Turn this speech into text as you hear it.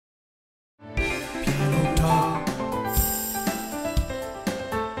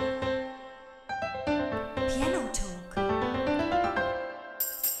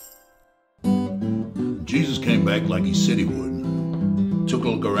came back like he said he would. Took a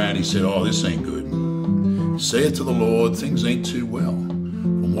look around, he said, "Oh, this ain't good. Say it to the Lord, things ain't too well.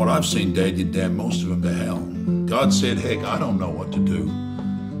 From what I've seen, Dad, you damn most of them to hell." God said, "Heck, I don't know what to do.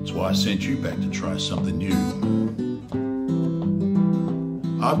 That's why I sent you back to try something new.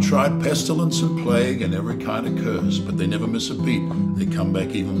 I've tried pestilence and plague and every kind of curse, but they never miss a beat. They come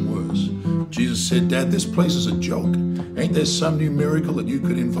back even worse." Jesus said, "Dad, this place is a joke. Ain't there some new miracle that you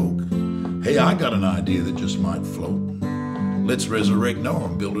could invoke? Hey, I got an idea that just might float. Let's resurrect Noah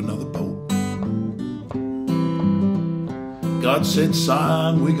and build another boat." God said,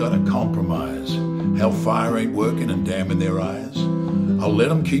 "Son, we got to compromise. Hellfire ain't working and damn in their eyes. I'll let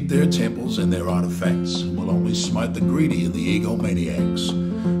them keep their temples and their artifacts, and we'll only smite the greedy and the egomaniacs."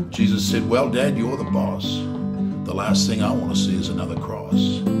 Jesus said, "Well, Dad, you're the boss. The last thing I want to see is another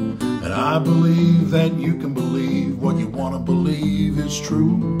cross. And I believe that you can believe what you want to believe is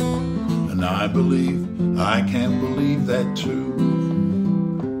true. And I believe I can believe that too."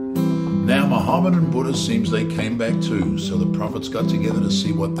 Now Muhammad and Buddha seems they came back too, so the prophets got together to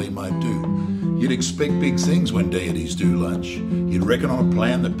see what they might do. You'd expect big things when deities do lunch. You'd reckon on a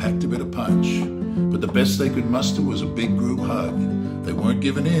plan that packed a bit of punch. But the best they could muster was a big group hug. They weren't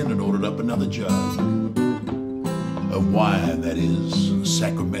giving in and ordered up another jug of wine, that is,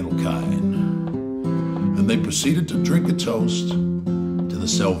 sacramental kind. And they proceeded to drink a toast to the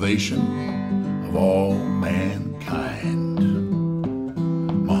salvation of all mankind.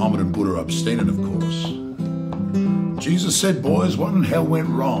 Muhammad and Buddha abstaining, of course. Jesus said, "Boys, what in hell went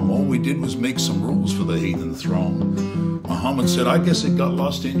wrong? All we did was make some rules for the heathen throng." Muhammad said, "I guess it got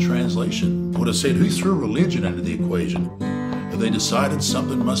lost in translation." Buddha said, "Who threw religion into the equation?" And they decided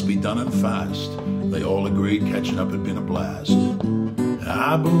something must be done and fast. They all agreed catching up had been a blast. And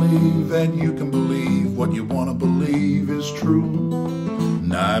I believe that you can believe what you want to believe is true.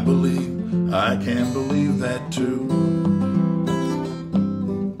 And I believe I can believe that too.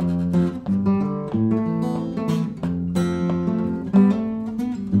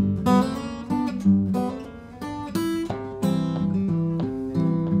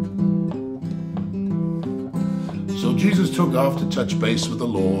 So Jesus took off to touch base with the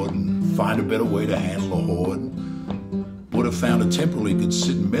Lord and find a better way to handle a horde. Buddha found a temple he could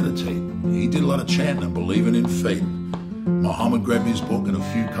sit and meditate. He did a lot of chanting and believing in fate. Muhammad grabbed his book and a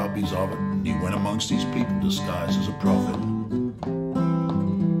few copies of it, and he went amongst these people disguised as a prophet.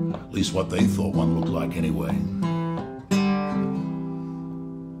 At least what they thought one looked like anyway.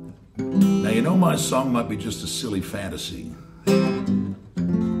 Now, you know, my song might be just a silly fantasy.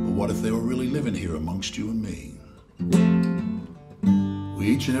 But what if they were really living here amongst you and me? We,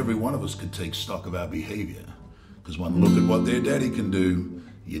 each and every one of us, could take stock of our behavior. Because when look at what their daddy can do,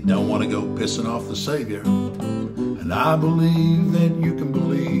 you don't want to go pissing off the Savior. And I believe that you can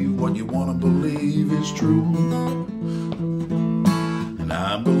believe what you want to believe is true. And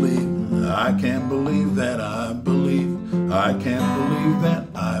I believe I can believe that I believe. I can believe that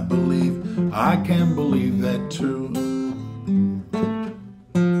I believe. I can believe that too.